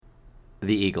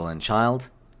The Eagle and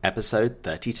Child, Episode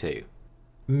 32.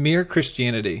 Mere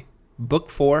Christianity,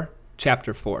 Book 4,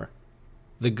 Chapter 4.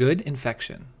 The Good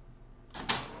Infection.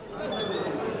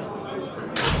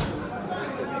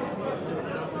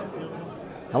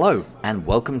 Hello, and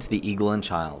welcome to The Eagle and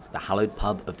Child, the hallowed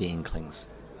pub of the Inklings.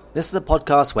 This is a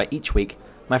podcast where each week,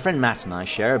 my friend Matt and I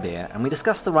share a beer and we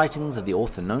discuss the writings of the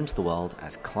author known to the world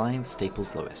as Clive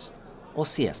Staples Lewis, or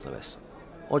C.S. Lewis,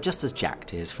 or just as Jack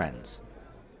to his friends.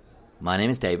 My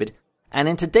name is David, and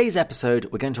in today's episode,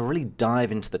 we're going to really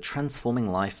dive into the transforming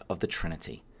life of the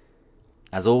Trinity.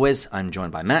 As always, I'm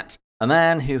joined by Matt, a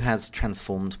man who has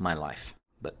transformed my life.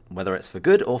 But whether it's for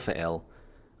good or for ill,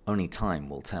 only time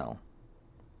will tell.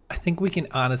 I think we can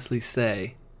honestly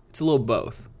say it's a little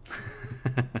both.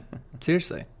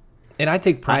 Seriously. And I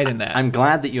take pride in that. I'm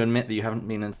glad that you admit that you haven't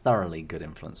been a thoroughly good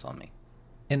influence on me.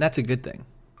 And that's a good thing.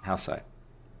 How so?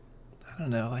 I don't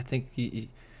know. I think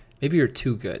maybe you're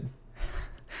too good.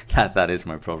 That is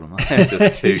my problem. I'm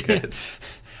just too good.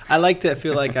 I like to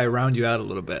feel like I round you out a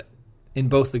little bit in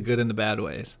both the good and the bad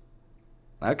ways.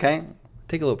 Okay.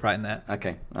 Take a little pride in that.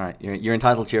 Okay. All right. You're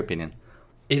entitled to your opinion.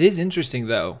 It is interesting,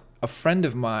 though. A friend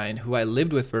of mine who I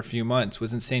lived with for a few months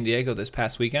was in San Diego this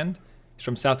past weekend. He's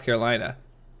from South Carolina.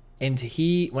 And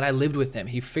when I lived with him,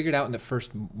 he figured out in the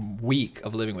first week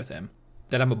of living with him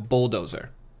that I'm a bulldozer.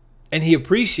 And he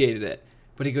appreciated it.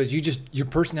 But he goes, your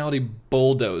personality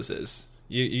bulldozes.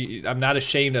 I'm not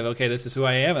ashamed of, okay, this is who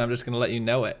I am, and I'm just going to let you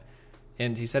know it.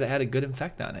 And he said it had a good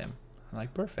effect on him. I'm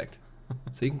like, perfect.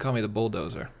 So you can call me the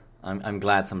bulldozer. I'm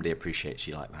glad somebody appreciates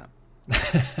you like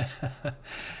that.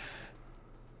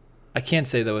 I can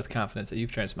say, though, with confidence that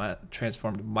you've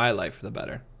transformed my life for the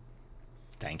better.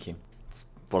 Thank you. It's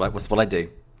what I do.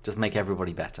 Just make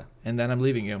everybody better. And then I'm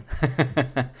leaving you.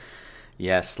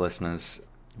 Yes, listeners.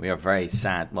 We are very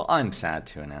sad. Well, I'm sad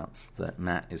to announce that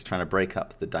Matt is trying to break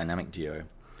up the dynamic duo.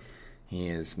 He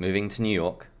is moving to New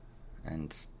York.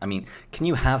 And, I mean, can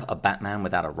you have a Batman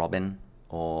without a Robin?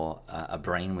 Or a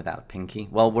brain without a pinky?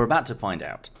 Well, we're about to find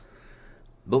out.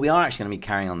 But we are actually going to be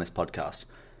carrying on this podcast.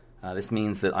 This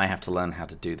means that I have to learn how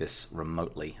to do this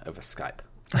remotely over Skype.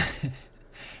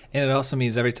 And it also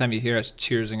means every time you hear us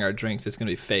cheersing our drinks, it's going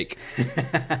to be fake.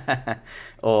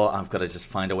 Or I've got to just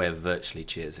find a way of virtually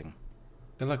cheersing.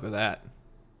 Good luck with that.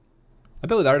 I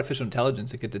bet with artificial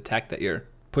intelligence, it could detect that you're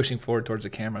pushing forward towards the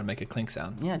camera and make a clink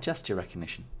sound. Yeah, gesture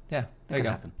recognition. Yeah, there you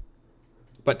go. Happen.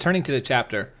 But turning to the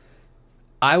chapter,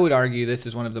 I would argue this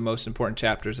is one of the most important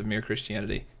chapters of Mere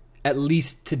Christianity, at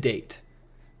least to date.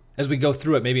 As we go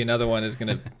through it, maybe another one is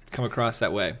going to come across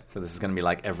that way. So this is going to be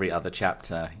like every other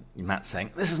chapter. Matt's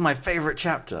saying, this is my favorite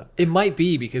chapter. It might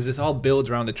be because this all builds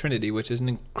around the Trinity, which is an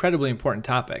incredibly important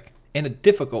topic and a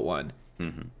difficult one.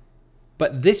 Mm-hmm.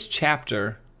 But this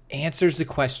chapter answers the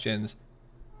questions,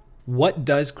 what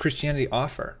does Christianity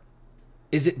offer?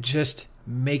 Is it just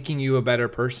making you a better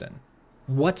person?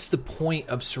 What's the point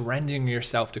of surrendering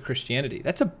yourself to Christianity?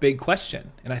 That's a big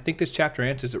question, and I think this chapter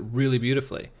answers it really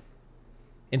beautifully.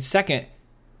 And second,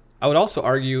 I would also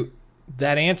argue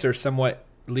that answer somewhat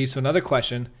leads to another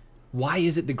question. Why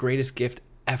is it the greatest gift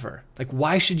ever? Like,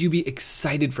 why should you be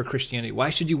excited for Christianity? Why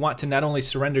should you want to not only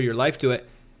surrender your life to it,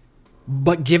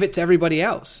 but give it to everybody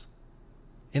else?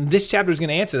 And this chapter is going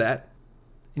to answer that.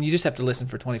 And you just have to listen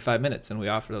for 25 minutes, and we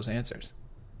offer those answers.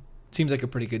 Seems like a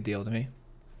pretty good deal to me.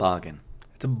 Bargain.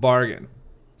 It's a bargain.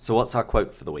 So what's our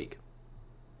quote for the week?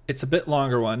 It's a bit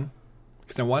longer one,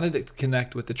 because I wanted to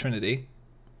connect with the Trinity.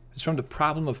 It's from The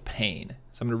Problem of Pain.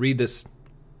 So I'm going to read this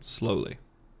slowly.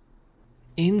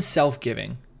 In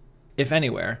self-giving, if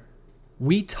anywhere,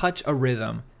 we touch a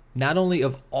rhythm not only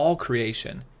of all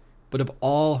creation, but of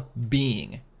all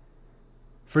being.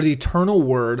 For the eternal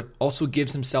Word also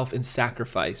gives himself in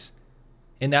sacrifice,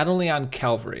 and not only on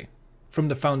Calvary. From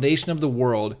the foundation of the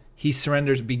world, he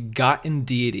surrenders begotten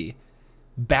deity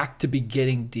back to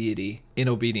begetting deity in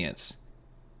obedience.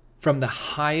 From the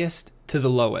highest to the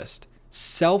lowest,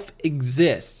 self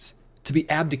exists to be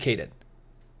abdicated,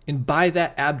 and by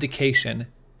that abdication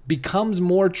becomes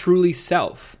more truly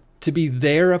self, to be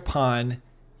thereupon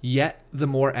yet the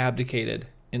more abdicated,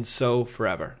 and so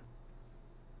forever.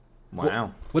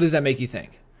 Wow. What does that make you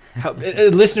think?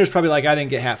 Listeners probably like, I didn't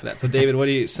get half of that. So David, what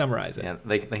do you summarize it? Yeah,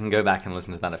 they can go back and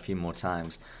listen to that a few more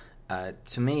times.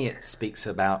 To me, it speaks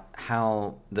about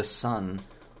how the Son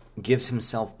gives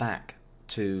himself back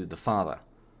to the Father,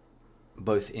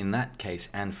 both in that case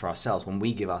and for ourselves. When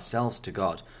we give ourselves to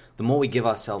God, the more we give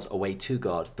ourselves away to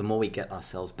God, the more we get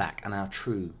ourselves back and our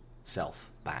true self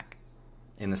back.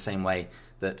 In the same way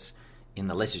that in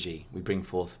the liturgy, we bring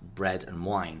forth bread and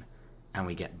wine, and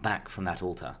we get back from that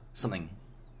altar something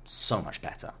so much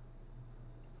better.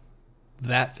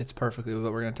 That fits perfectly with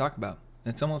what we're going to talk about.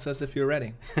 It's almost as if you're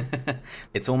ready.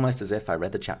 It's almost as if I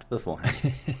read the chapter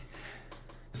beforehand.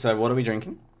 So what are we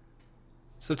drinking?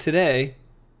 So today,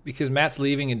 because Matt's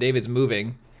leaving and David's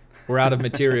moving, we're out of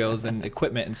materials and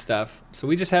equipment and stuff. So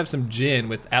we just have some gin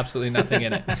with absolutely nothing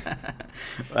in it.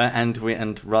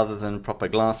 And rather than proper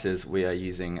glasses, we are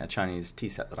using a Chinese tea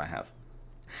set that I have.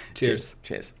 Cheers.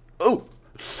 Cheers. Oh!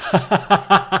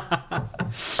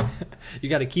 You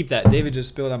got to keep that. David just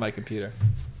spilled on my computer.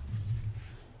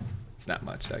 It's not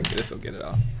much. This will get it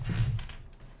off.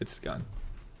 It's gone.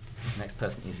 The next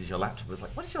person uses your laptop is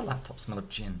like, what does your laptop smell of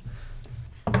gin?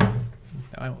 No,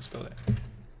 I won't spill it.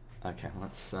 Okay,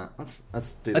 let's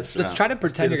do Let's this. try to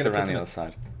pretend you're going to around put the some.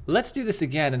 other side. Let's do this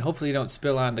again, and hopefully you don't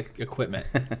spill on the equipment.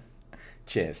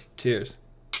 Cheers. Cheers.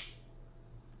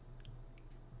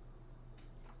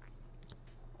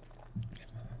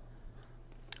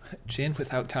 Gin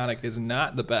without tonic is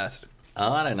not the best.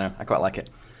 Oh, I don't know. I quite like it.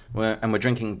 We're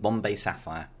drinking Bombay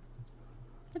Sapphire,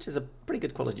 which is a pretty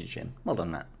good quality gin. Well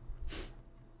done, Matt.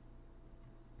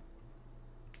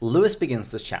 Lewis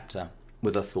begins this chapter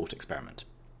with a thought experiment.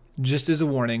 Just as a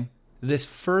warning, this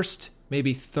first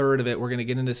maybe third of it, we're going to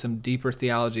get into some deeper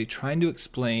theology, trying to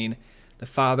explain the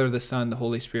Father, the Son, the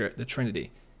Holy Spirit, the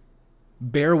Trinity.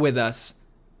 Bear with us,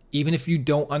 even if you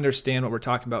don't understand what we're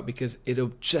talking about, because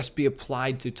it'll just be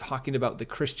applied to talking about the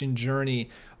Christian journey,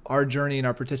 our journey and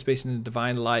our participation in the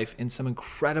divine life, and some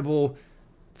incredible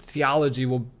theology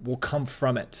will come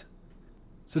from it.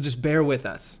 So just bear with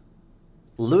us.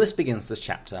 Lewis begins this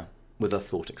chapter with a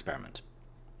thought experiment.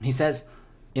 He says,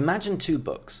 imagine two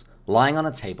books lying on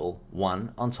a table,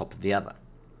 one on top of the other.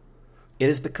 It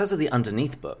is because of the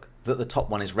underneath book that the top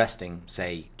one is resting,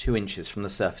 say, 2 inches from the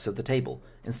surface of the table,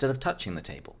 instead of touching the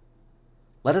table.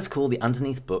 Let us call the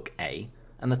underneath book A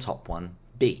and the top one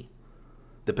B.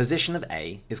 The position of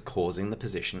A is causing the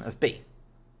position of B.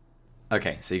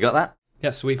 Okay, so you got that?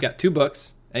 Yes, so we've got two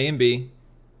books, A and B.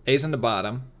 A's on the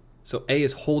bottom, so A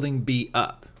is holding B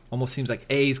up. Almost seems like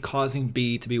A is causing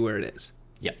B to be where it is.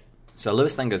 Yep. So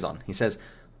Lewis then goes on. He says,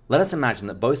 let us imagine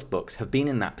that both books have been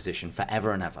in that position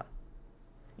forever and ever.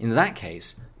 In that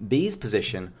case, B's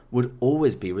position would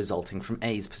always be resulting from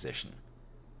A's position.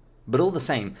 But all the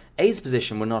same, A's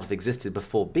position would not have existed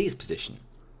before B's position.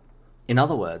 In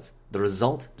other words, the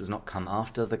result does not come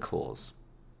after the cause.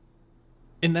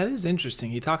 And that is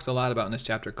interesting. He talks a lot about in this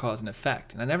chapter cause and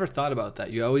effect. And I never thought about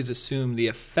that. You always assume the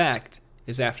effect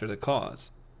is after the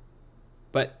cause.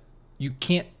 But you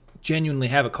can't genuinely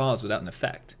have a cause without an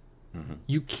effect. Mm-hmm.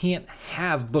 You can't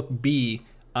have book B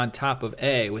on top of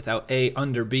A without A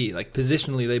under B. Like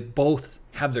positionally, they both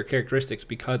have their characteristics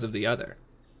because of the other.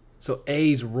 So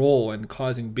A's role in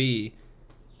causing B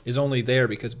is only there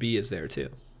because B is there too.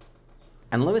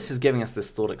 And Lewis is giving us this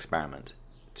thought experiment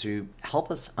to help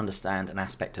us understand an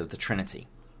aspect of the Trinity.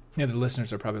 Yeah, the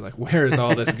listeners are probably like, where is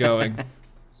all this going?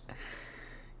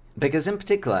 Because in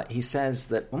particular, he says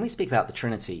that when we speak about the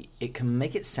Trinity, it can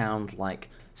make it sound like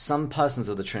some persons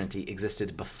of the Trinity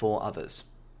existed before others,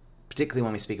 particularly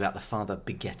when we speak about the Father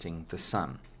begetting the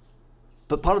Son.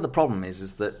 But part of the problem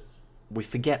is that we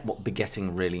forget what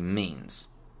begetting really means.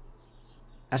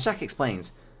 As Jack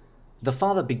explains, the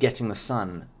Father begetting the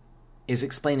Son is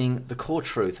explaining the core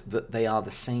truth that they are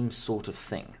the same sort of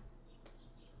thing.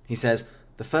 He says,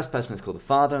 the first person is called the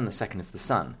Father and the second is the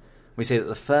Son. We say that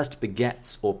the first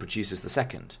begets or produces the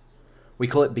second. We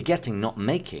call it begetting, not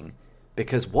making,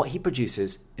 because what he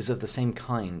produces is of the same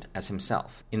kind as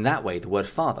himself. In that way, the word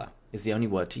Father is the only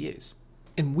word to use.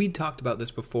 And we talked about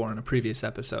this before in a previous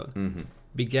episode,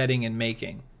 begetting and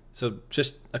making. So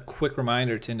just a quick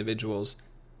reminder to individuals,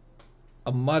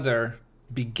 a mother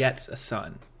begets a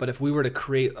son. But if we were to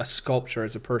create a sculpture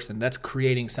as a person, that's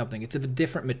creating something. It's of a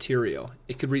different material.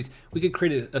 We could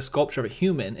create a sculpture of a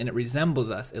human and it resembles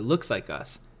us. It looks like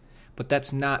us. But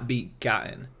that's not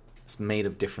begotten. It's made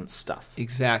of different stuff.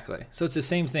 Exactly. So it's the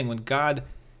same thing. When God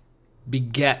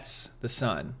begets the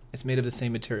Son, it's made of the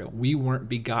same material. We weren't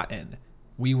begotten.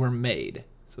 We were made.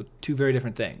 So two very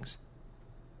different things.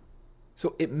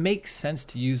 So it makes sense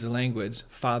to use the language,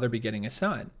 Father begetting a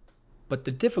Son. But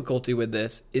the difficulty with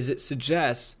this is it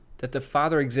suggests that the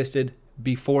Father existed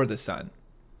before the Son.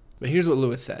 But here's what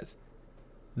Lewis says.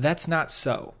 That's not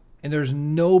so. And there's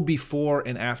no before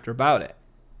and after about it.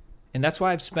 And that's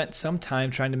why I've spent some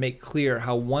time trying to make clear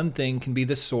how one thing can be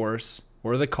the source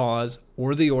or the cause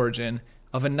or the origin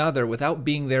of another without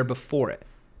being there before it.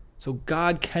 So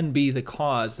God can be the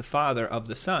cause, the Father of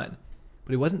the Son,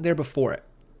 but he wasn't there before it.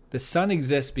 The Son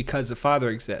exists because the Father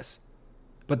exists.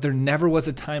 But there never was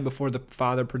a time before the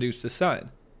Father produced the Son.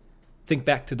 Think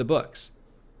back to the books.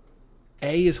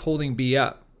 A is holding B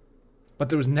up, But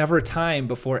there was never a time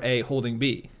before A holding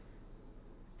B.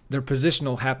 Their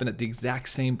positional happened at the exact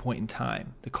same point in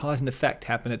time. The cause and effect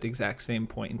happened at the exact same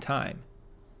point in time.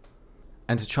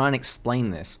 And to try and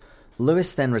explain this,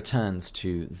 Lewis then returns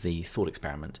to the thought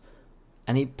experiment,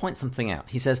 and he points something out.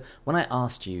 He says, when I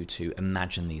asked you to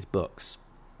imagine these books,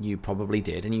 you probably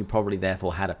did, and you probably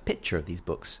therefore had a picture of these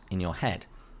books in your head.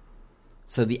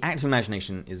 So the act of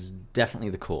imagination is definitely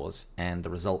the cause, and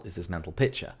the result is this mental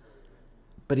picture.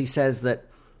 But he says that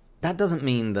doesn't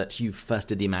mean that you first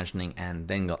did the imagining and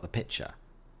then got the picture.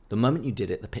 The moment you did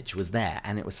it, the picture was there,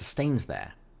 and it was sustained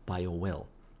there by your will.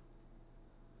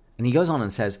 And he goes on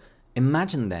and says,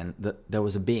 imagine then that there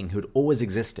was a being who had always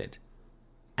existed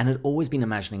and had always been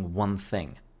imagining one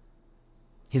thing.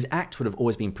 His act would have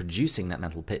always been producing that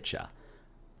mental picture,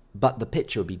 but the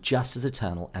picture would be just as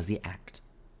eternal as the act.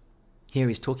 Here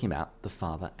he's talking about the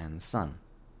Father and the Son,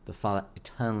 the Father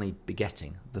eternally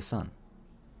begetting the Son.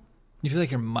 You feel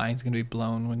like your mind's going to be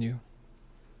blown when you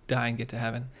die and get to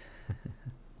heaven?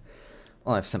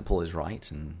 Well, if St. Paul is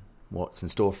right, and what's in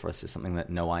store for us is something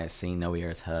that no eye has seen, no ear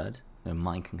has heard, no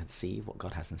mind can conceive what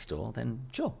God has in store, then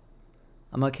sure,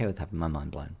 I'm okay with having my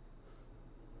mind blown.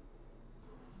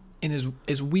 And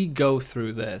as we go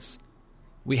through this,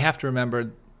 we have to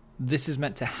remember this is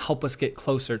meant to help us get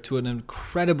closer to an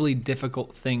incredibly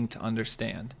difficult thing to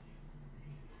understand.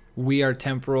 We are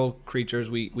temporal creatures.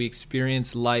 We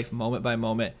experience life moment by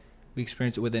moment. We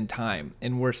experience it within time.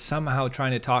 And we're somehow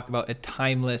trying to talk about a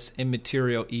timeless,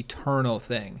 immaterial, eternal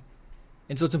thing.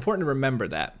 And so it's important to remember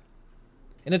that.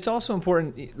 And it's also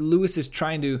important, Lewis is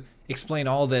trying to explain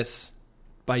all this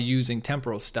by using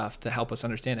temporal stuff to help us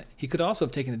understand it. He could also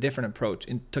have taken a different approach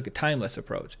and took a timeless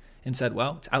approach and said,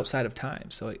 well, it's outside of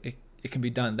time, so it can be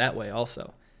done that way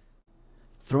also.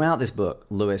 Throughout this book,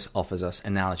 Lewis offers us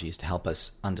analogies to help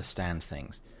us understand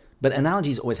things. But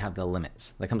analogies always have their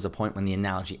limits. There comes a point when the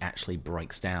analogy actually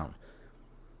breaks down.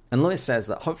 And Lewis says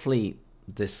that hopefully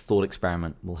this thought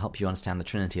experiment will help you understand the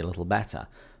Trinity a little better.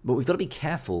 But we've got to be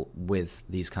careful with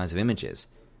these kinds of images,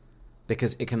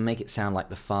 because it can make it sound like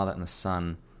the Father and the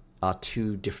Son are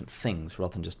two different things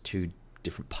rather than just two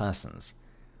different persons.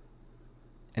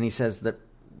 And he says that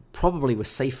probably we're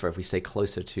safer if we stay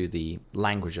closer to the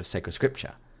language of sacred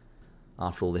scripture.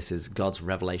 After all, this is God's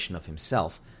revelation of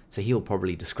himself, so he'll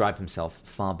probably describe himself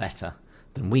far better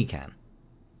than we can.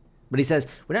 But he says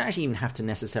we don't actually even have to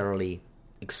necessarily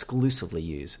exclusively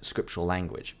use scriptural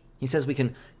language. He says we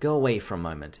can go away for a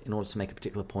moment in order to make a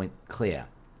particular point clear,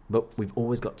 but we've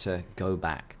always got to go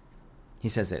back. He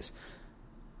says this,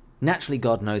 naturally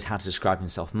God knows how to describe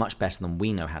himself much better than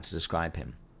we know how to describe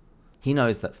him. He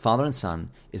knows that Father and Son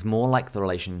is more like the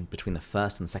relation between the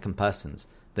first and second persons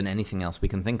than anything else we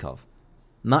can think of.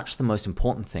 Much the most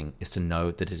important thing is to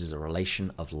know that it is a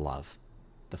relation of love.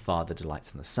 The Father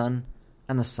delights in the Son,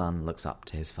 and the Son looks up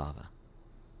to his Father.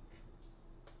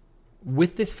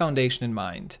 With this foundation in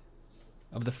mind,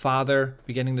 of the Father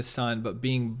begetting the Son, but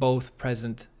being both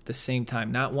present at the same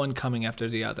time, not one coming after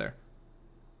the other,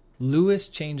 Lewis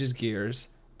changes gears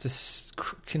to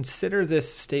consider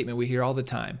this statement we hear all the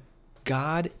time.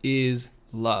 God is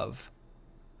love.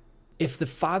 If the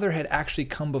Father had actually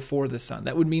come before the Son,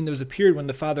 that would mean there was a period when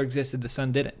the Father existed, the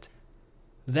Son didn't.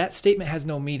 That statement has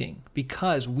no meaning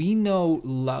because we know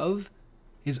love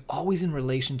is always in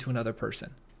relation to another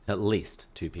person. At least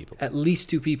two people. At least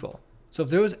two people. So if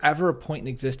there was ever a point in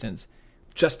existence,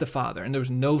 just the Father, and there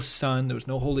was no Son, there was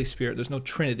no Holy Spirit, there's no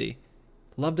Trinity,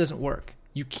 love doesn't work.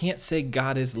 You can't say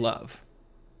God is love.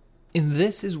 And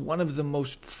this is one of the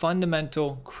most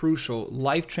fundamental, crucial,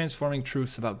 life-transforming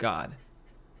truths about God.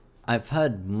 I've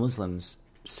heard Muslims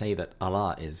say that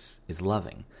Allah is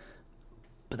loving,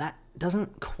 but that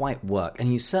doesn't quite work.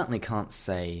 And you certainly can't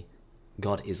say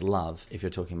God is love if you're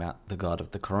talking about the God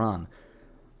of the Quran,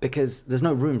 because there's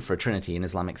no room for a Trinity in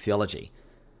Islamic theology.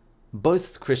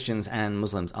 Both Christians and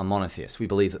Muslims are monotheists. We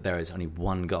believe that there is only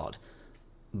one God.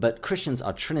 But Christians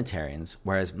are Trinitarians,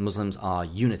 whereas Muslims are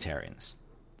Unitarians.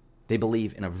 They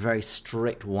believe in a very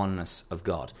strict oneness of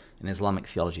God. In Islamic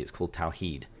theology, it's called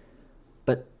Tawheed.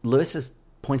 But Lewis has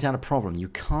pointed out a problem. You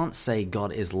can't say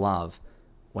God is love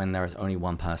when there is only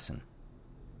one person.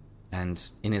 And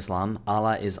in Islam,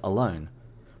 Allah is alone.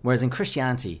 Whereas in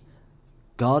Christianity,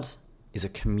 God is a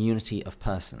community of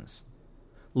persons.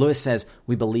 Lewis says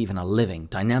we believe in a living,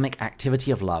 dynamic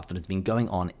activity of love that has been going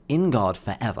on in God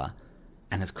forever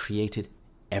and has created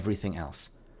everything else.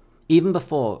 Even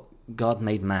before God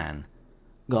made man,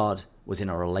 God was in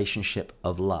a relationship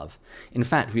of love. In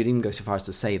fact, we'd even go so far as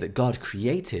to say that God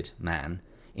created man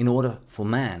in order for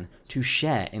man to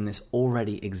share in this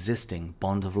already existing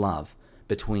bond of love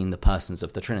between the persons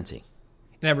of the Trinity.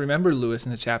 And I remember Lewis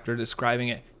in the chapter describing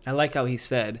it. I like how he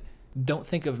said, don't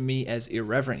think of me as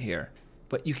irreverent here,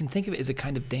 but you can think of it as a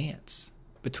kind of dance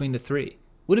between the three.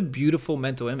 What a beautiful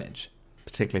mental image.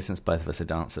 Particularly since both of us are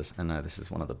dancers. I know this is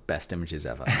one of the best images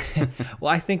ever.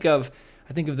 Well, I think of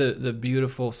the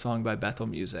beautiful song by Bethel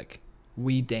Music,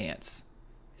 We Dance.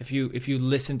 If you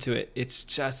listen to it, it's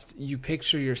just, you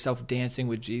picture yourself dancing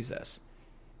with Jesus.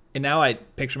 And now I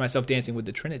picture myself dancing with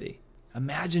the Trinity.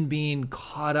 Imagine being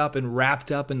caught up and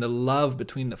wrapped up in the love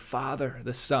between the Father,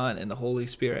 the Son, and the Holy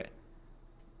Spirit.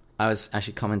 I was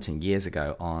actually commenting years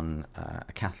ago on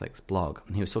a Catholic's blog,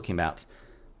 and he was talking about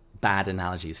bad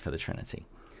analogies for the Trinity.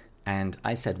 And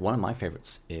I said one of my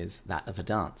favorites is that of a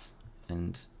dance.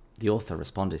 And the author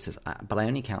responded, says, but I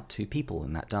only count 2 people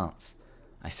in that dance.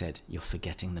 I said, you're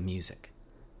forgetting the music.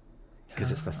 Because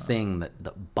it's the thing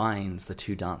that binds the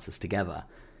 2 dancers together,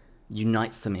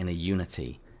 unites them in a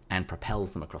unity, and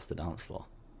propels them across the dance floor.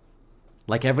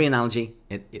 Like every analogy,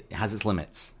 it has its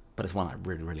limits, but it's one I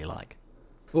really, really like.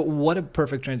 Well, what a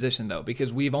perfect transition, though,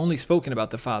 because we've only spoken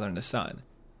about the Father and the Son.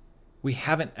 We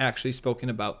haven't actually spoken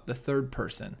about the third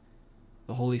person,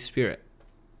 the Holy Spirit.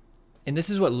 And this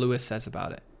is what Lewis says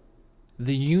about it.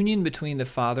 The union between the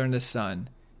Father and the Son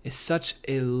is such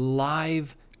a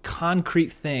live,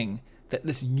 concrete thing that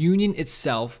this union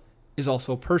itself is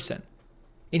also a person.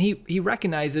 And he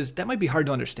recognizes that might be hard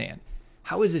to understand.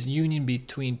 How is this union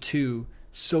between 2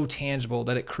 so tangible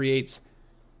that it creates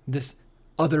this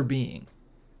other being?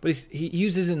 But he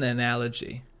uses an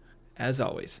analogy, as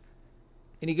always.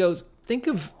 And he goes, think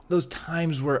of those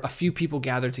times where a few people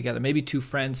gather together, maybe 2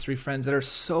 friends, 3 friends that are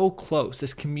so close,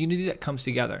 this community that comes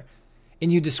together.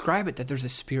 And you describe it that there's a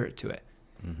spirit to it.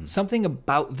 Mm-hmm. Something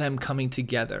about them coming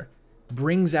together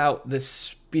brings out this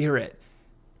spirit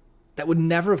that would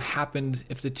never have happened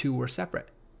if the 2 were separate.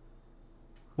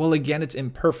 Well, again, it's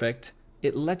imperfect.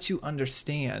 It lets you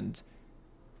understand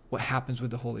what happens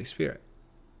with the Holy Spirit.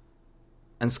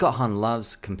 And Scott Hahn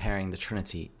loves comparing the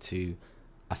Trinity to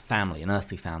a family, an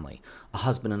earthly family, a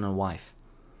husband and a wife,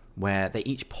 where they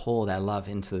each pour their love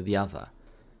into the other.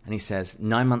 And he says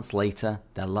 9 months later,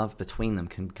 their love between them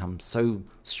can become so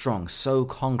strong, so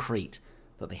concrete,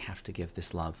 that they have to give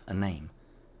this love a name.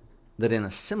 That in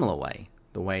a similar way,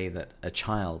 the way that a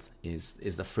child is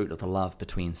the fruit of the love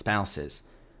between spouses,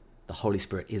 the Holy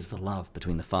Spirit is the love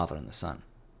between the Father and the Son.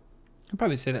 I'd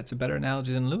probably say that's a better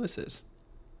analogy than Lewis's.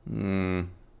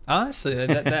 Honestly,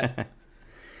 that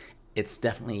it's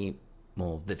definitely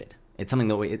more vivid. It's something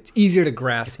that it's easier to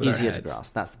grasp. It's easier to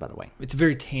grasp. That's the better way. It's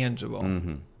very tangible.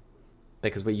 Mm-hmm.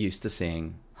 Because we're used to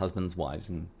seeing husbands, wives,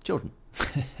 and children.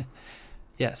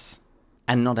 Yes.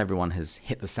 And not everyone has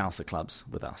hit the salsa clubs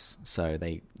with us, so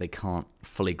they can't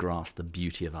fully grasp the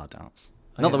beauty of our dance.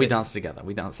 Not that we dance together,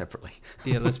 we dance separately.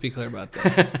 Yeah, let's be clear about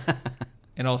this.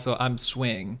 And also, I'm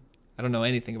swing. I don't know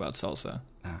anything about salsa.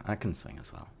 I can swing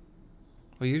as well.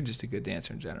 Well, you're just a good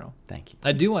dancer in general. Thank you.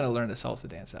 I do want to learn a salsa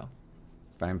dance, though.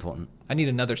 Very important. I need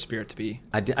another spirit to be.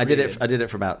 I did it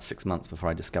for about 6 months before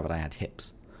I discovered I had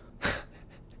hips.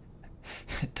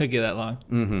 It took you that long?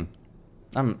 Mm-hmm.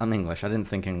 I'm English. I didn't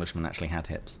think Englishmen actually had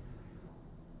hips.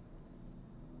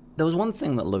 There was one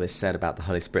thing that Lewis said about the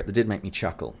Holy Spirit that did make me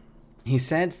chuckle. He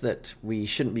said that we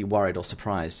shouldn't be worried or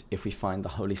surprised if we find the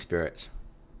Holy Spirit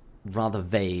rather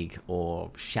vague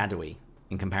or shadowy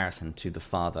in comparison to the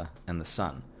Father and the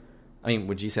Son. I mean,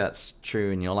 would you say that's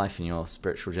true in your life, in your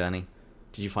spiritual journey?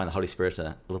 Did you find the Holy Spirit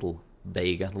a little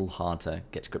vague, a little hard to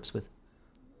get to grips with?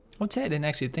 I would say I didn't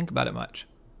actually think about it much.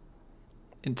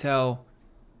 It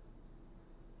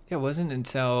wasn't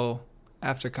until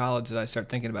after college that I started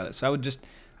thinking about it. So I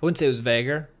wouldn't say it was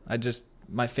vaguer.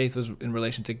 My faith was in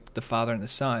relation to the Father and the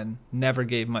Son, never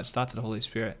gave much thought to the Holy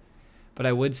Spirit. But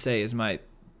I would say as my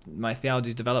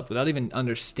theology's developed, without even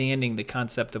understanding the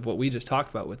concept of what we just talked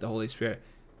about with the Holy Spirit,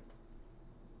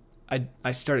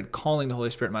 I started calling the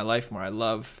Holy Spirit in my life more. I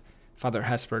love Father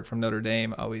Hesburgh from Notre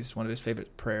Dame. Always one of his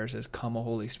favorite prayers is, "Come, O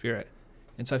Holy Spirit."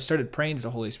 And so I've started praying to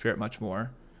the Holy Spirit much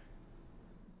more.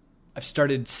 I've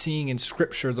started seeing in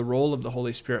Scripture the role of the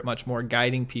Holy Spirit much more,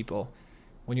 guiding people.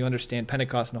 When you understand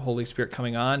Pentecost and the Holy Spirit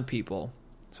coming on people.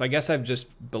 So I guess I've just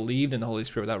believed in the Holy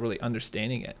Spirit without really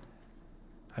understanding it.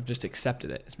 I've just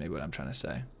accepted it, is maybe what I'm trying to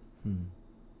say.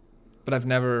 But I've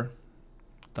never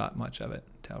thought much of it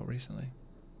until recently.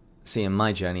 See, in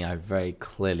my journey, I very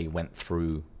clearly went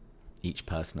through each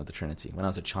person of the Trinity. When I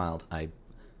was a child, I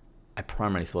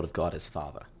primarily thought of God as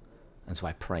Father, and so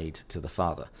I prayed to the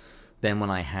Father. Then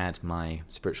when I had my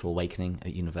spiritual awakening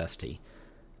at university,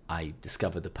 I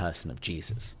discovered the person of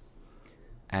Jesus.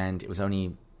 And it was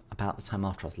only about the time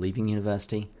after I was leaving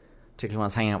university particularly when I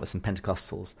was hanging out with some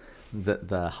Pentecostals, that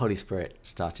the Holy Spirit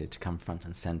started to come front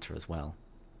and center as well.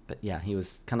 But yeah, he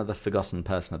was kind of the forgotten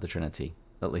person of the Trinity,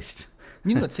 at least.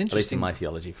 You know what's interesting? At least in my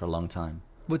theology for a long time.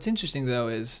 What's interesting, though,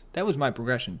 is that was my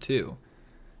progression, too.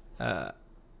 The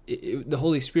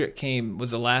Holy Spirit was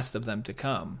the last of them to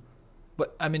come.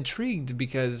 But I'm intrigued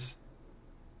because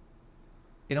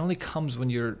it only comes when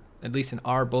you're, at least in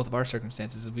both of our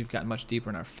circumstances, we've gotten much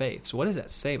deeper in our faith. So what does that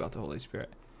say about the Holy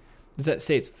Spirit? Does that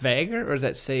say it's vaguer, or does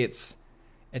that say it's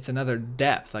another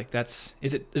depth? Like is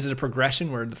it a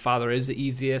progression where the Father is the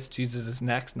easiest, Jesus is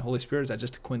next, and the Holy Spirit, is that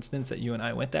just a coincidence that you and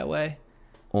I went that way?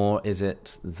 Or is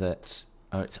it that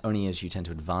it's only as you tend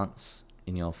to advance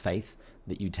in your faith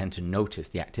that you tend to notice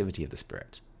the activity of the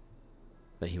Spirit?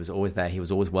 That he was always there, he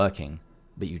was always working,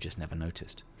 but you just never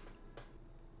noticed.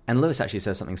 And Lewis actually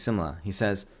says something similar. He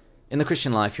says, in the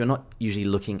Christian life, you're not usually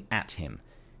looking at him.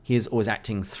 He is always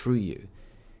acting through you.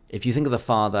 If you think of the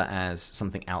Father as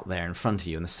something out there in front of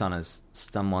you and the Son as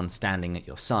someone standing at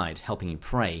your side, helping you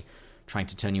pray, trying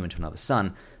to turn you into another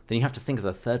son, then you have to think of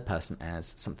the third person as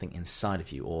something inside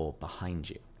of you or behind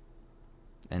you.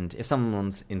 And if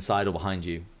someone's inside or behind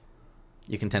you,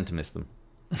 you can tend to miss them.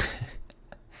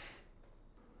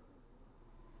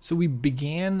 So we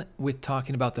began with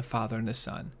talking about the Father and the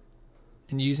Son,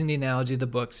 and using the analogy of the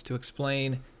books to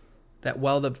explain that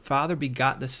while the Father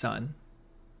begot the Son,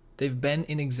 they've been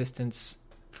in existence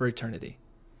for eternity.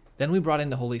 Then we brought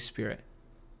in the Holy Spirit,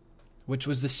 which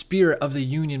was the spirit of the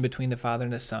union between the Father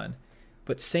and the Son.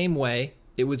 But same way,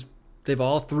 they've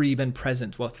all three been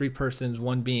present, well, three persons,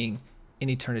 one being, in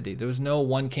eternity. There was no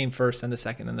one came first and the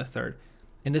second and the third.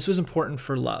 And this was important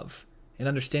for love and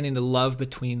understanding the love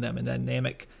between them and the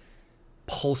dynamic,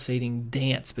 pulsating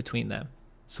dance between them.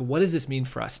 So what does this mean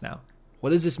for us now?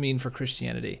 What does this mean for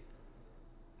Christianity?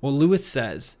 Well, Lewis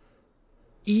says,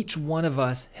 each one of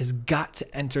us has got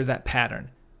to enter that pattern,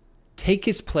 take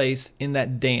his place in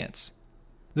that dance.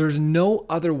 There is no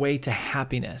other way to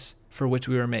happiness for which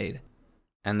we were made.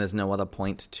 And there's no other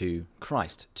point to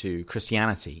Christ, to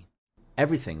Christianity.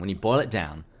 Everything, when you boil it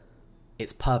down,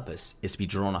 its purpose is to be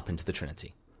drawn up into the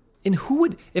Trinity. And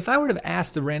if I were to have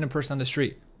asked a random person on the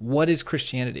street, what is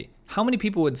Christianity? How many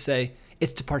people would say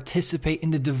it's to participate in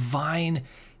the divine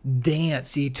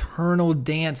dance, the eternal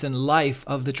dance and life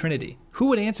of the Trinity? Who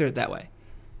would answer it that way?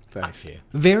 Very few.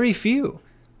 Very few.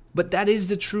 But that is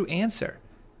the true answer.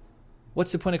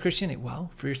 What's the point of Christianity? Well,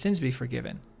 for your sins to be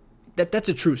forgiven. That's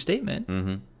a true statement.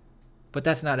 Mm-hmm. But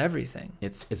that's not everything.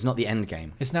 It's not the end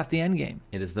game. It's not the end game.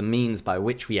 It is the means by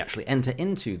which we actually enter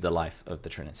into the life of the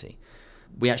Trinity.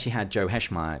 We actually had Joe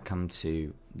Heschmeyer come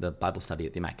to the Bible study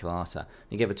at the Immaculata.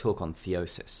 He gave a talk on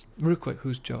theosis. Real quick,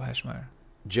 who's Joe Heschmeyer?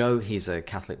 Joe, he's a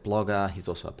Catholic blogger. He's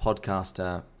also a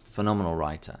podcaster, phenomenal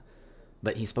writer.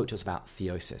 But he spoke to us about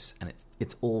theosis, and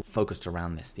it's all focused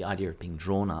around this, the idea of being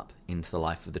drawn up into the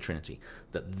life of the Trinity,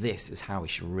 that this is how we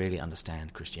should really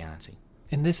understand Christianity.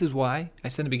 And this is why, I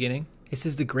said in the beginning, this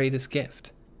is the greatest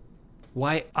gift.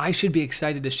 Why I should be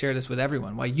excited to share this with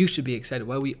everyone, why you should be excited,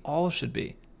 why we all should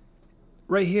be.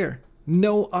 Right here,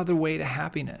 no other way to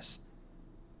happiness.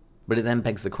 But it then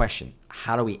begs the question,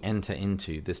 how do we enter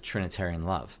into this Trinitarian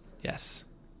love? Yes.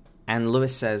 And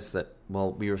Lewis says that,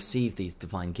 well, we receive these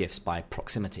divine gifts by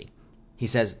proximity. He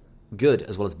says, good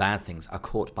as well as bad things are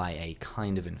caught by a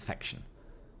kind of infection.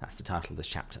 That's the title of this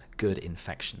chapter, Good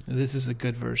Infection. This is a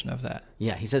good version of that.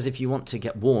 Yeah, he says if you want to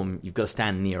get warm, you've got to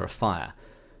stand near a fire.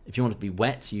 If you want to be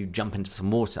wet, you jump into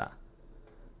some water.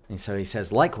 And so he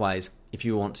says, likewise, if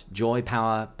you want joy,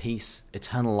 power, peace,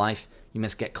 eternal life, you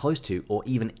must get close to or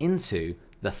even into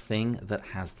the thing that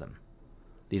has them.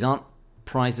 These aren't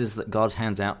prizes that God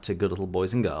hands out to good little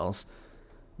boys and girls.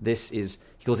 This is,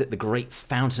 he calls it the great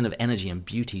fountain of energy and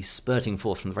beauty spurting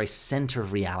forth from the very center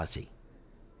of reality.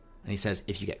 And he says,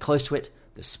 if you get close to it,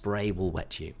 the spray will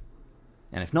wet you.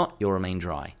 And if not, you'll remain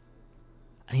dry.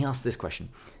 And he asks this question,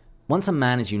 once a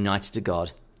man is united to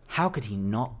God, how could he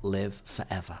not live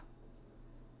forever?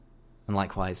 And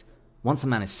likewise, once a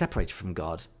man is separated from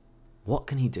God, what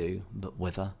can he do but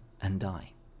wither and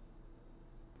die?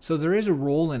 So there is a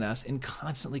role in us in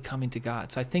constantly coming to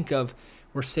God. So I think of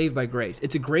we're saved by grace.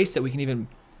 It's a grace that we can even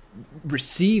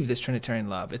receive this Trinitarian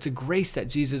love. It's a grace that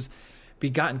Jesus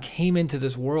begotten came into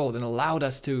this world and allowed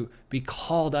us to be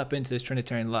called up into this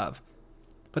Trinitarian love.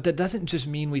 But that doesn't just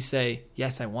mean we say,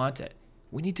 yes, I want it.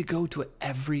 We need to go to it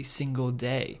every single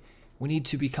day. We need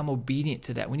to become obedient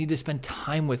to that. We need to spend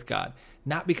time with God,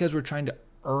 not because we're trying to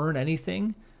earn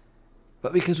anything,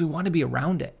 but because we want to be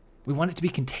around it. We want it to be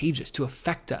contagious, to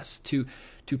affect us, to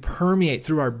permeate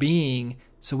through our being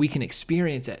so we can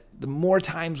experience it. The more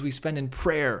times we spend in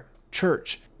prayer,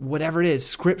 church, whatever it is,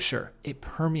 scripture, it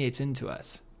permeates into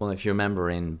us. Well, if you remember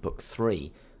in book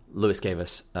 3, Lewis gave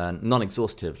us a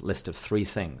non-exhaustive list of 3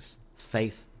 things: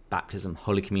 faith, baptism,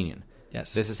 Holy Communion.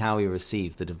 Yes. This is how we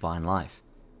receive the divine life.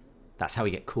 That's how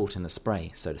we get caught in the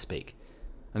spray, so to speak.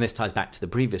 And this ties back to the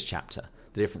previous chapter,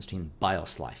 the difference between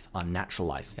bios life, our natural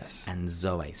life, Yes. and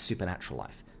zoe, supernatural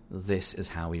life. This is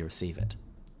how we receive it.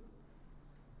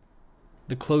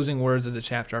 The closing words of the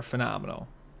chapter are phenomenal,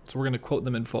 so we're going to quote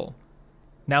them in full.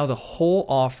 Now the whole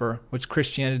offer which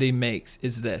Christianity makes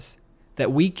is this,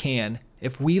 that we can,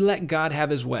 if we let God have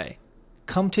his way,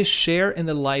 come to share in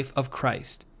the life of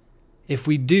Christ. If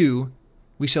we do,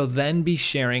 we shall then be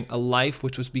sharing a life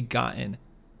which was begotten,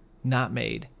 not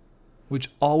made, which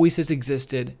always has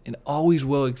existed and always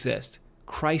will exist.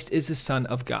 Christ is the Son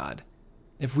of God.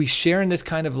 If we share in this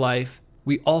kind of life,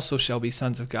 we also shall be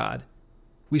sons of God.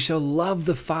 We shall love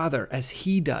the Father as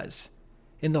he does,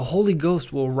 and the Holy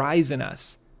Ghost will rise in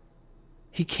us.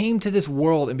 He came to this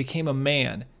world and became a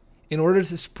man in order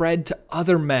to spread to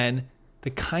other men the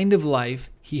kind of life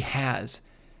he has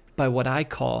by what I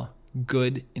call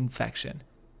good infection.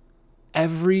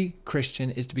 Every Christian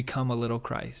is to become a little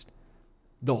Christ.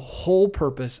 The whole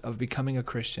purpose of becoming a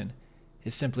Christian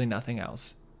is simply nothing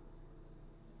else.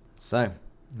 So,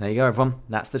 there you go, everyone.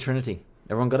 That's the Trinity.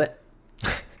 Everyone got it?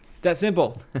 That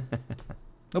simple.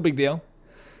 No big deal.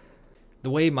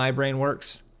 The way my brain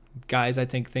works, guys I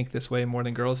think this way more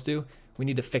than girls do, we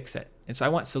need to fix it. And so I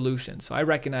want solutions. So I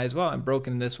recognize, well, I'm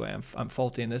broken in this way. I'm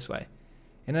faulty in this way.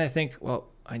 And then I think, well,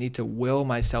 I need to will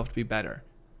myself to be better.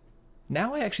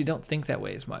 Now I actually don't think that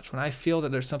way as much. When I feel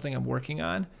that there's something I'm working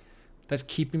on that's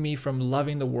keeping me from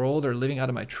loving the world or living out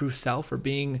of my true self or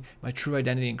being my true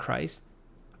identity in Christ,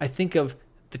 I think of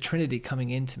the Trinity coming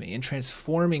into me and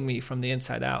transforming me from the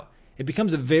inside out. It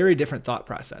becomes a very different thought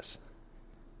process.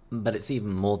 But it's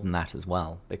even more than that as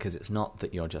well, because it's not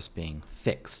that you're just being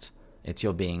fixed. It's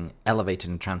you're being elevated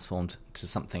and transformed to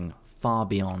something far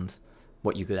beyond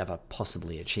what you could ever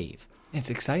possibly achieve. It's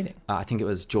exciting. I think it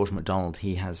was George MacDonald.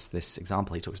 He has this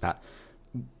example. He talks about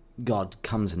God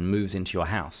comes and moves into your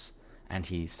house, and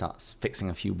he starts fixing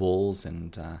a few walls,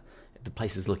 and the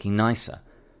place is looking nicer.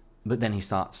 But then he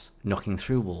starts knocking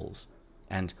through walls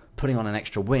and putting on an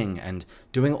extra wing and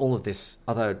doing all of this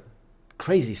other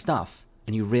crazy stuff.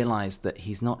 And you realize that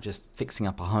he's not just fixing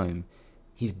up a home,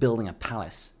 he's building a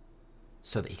palace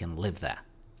so that he can live there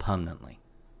permanently.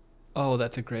 Oh,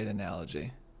 that's a great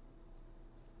analogy.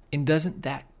 And doesn't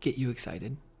that get you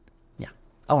excited? Yeah,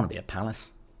 I want to be a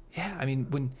palace. Yeah, I mean,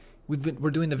 when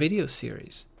we're doing the video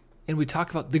series and we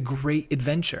talk about the great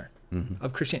adventure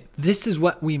of Christianity, this is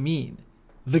what we mean,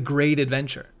 the great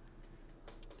adventure.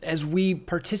 As we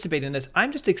participate in this,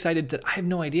 I'm just excited that I have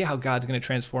no idea how God's going to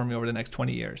transform me over the next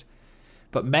 20 years.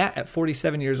 But Matt at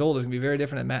 47 years old is going to be very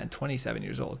different than Matt at 27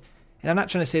 years old. And I'm not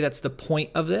trying to say that's the point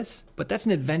of this, but that's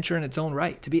an adventure in its own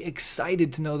right. To be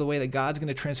excited to know the way that God's going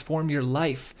to transform your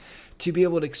life, to be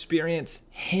able to experience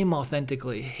him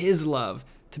authentically, his love,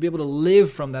 to be able to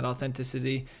live from that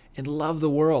authenticity and love the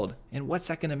world. And what's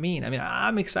that going to mean? I mean,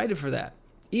 I'm excited for that.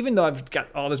 Even though I've got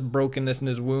all this brokenness and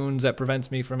these wounds that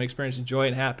prevents me from experiencing joy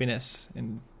and happiness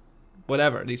and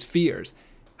whatever, these fears,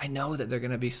 I know that they're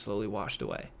going to be slowly washed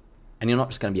away. And you're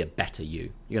not just going to be a better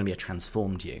you, you're going to be a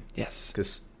transformed you. Yes.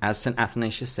 Because as St.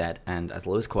 Athanasius said, and as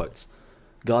Lewis quotes,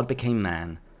 God became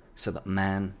man so that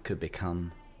man could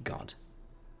become God.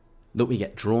 That we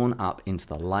get drawn up into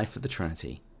the life of the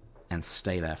Trinity and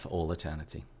stay there for all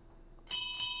eternity.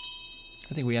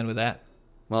 I think we end with that.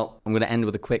 Well, I'm going to end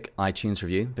with a quick iTunes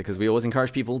review, because we always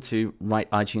encourage people to write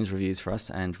iTunes reviews for us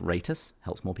and rate us.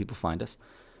 Helps more people find us.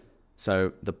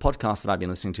 So the podcast that I've been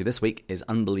listening to this week is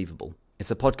Unbelievable. It's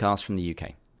a podcast from the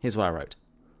UK. Here's what I wrote.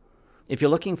 If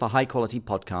you're looking for high-quality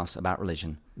podcasts about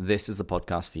religion, this is the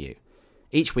podcast for you.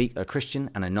 Each week, a Christian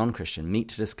and a non-Christian meet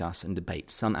to discuss and debate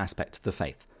some aspect of the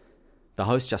faith. The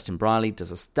host, Justin Brierley,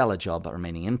 does a stellar job at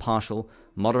remaining impartial,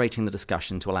 moderating the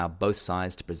discussion to allow both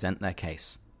sides to present their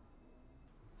case.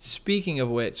 Speaking of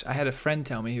which, I had a friend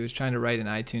tell me he was trying to write an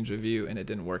iTunes review and it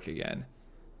didn't work again.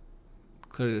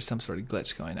 Clearly there's some sort of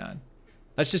glitch going on.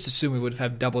 Let's just assume we would have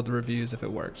had double the reviews if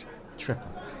it worked.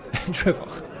 Triple.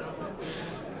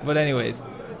 But anyways,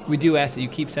 we do ask that you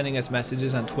keep sending us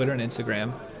messages on Twitter and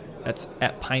Instagram. That's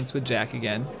at Pints with Jack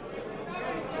again.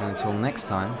 And until next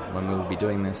time, when we will be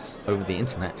doing this over the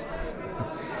internet,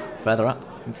 further up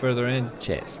And further in.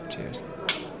 Cheers. Cheers.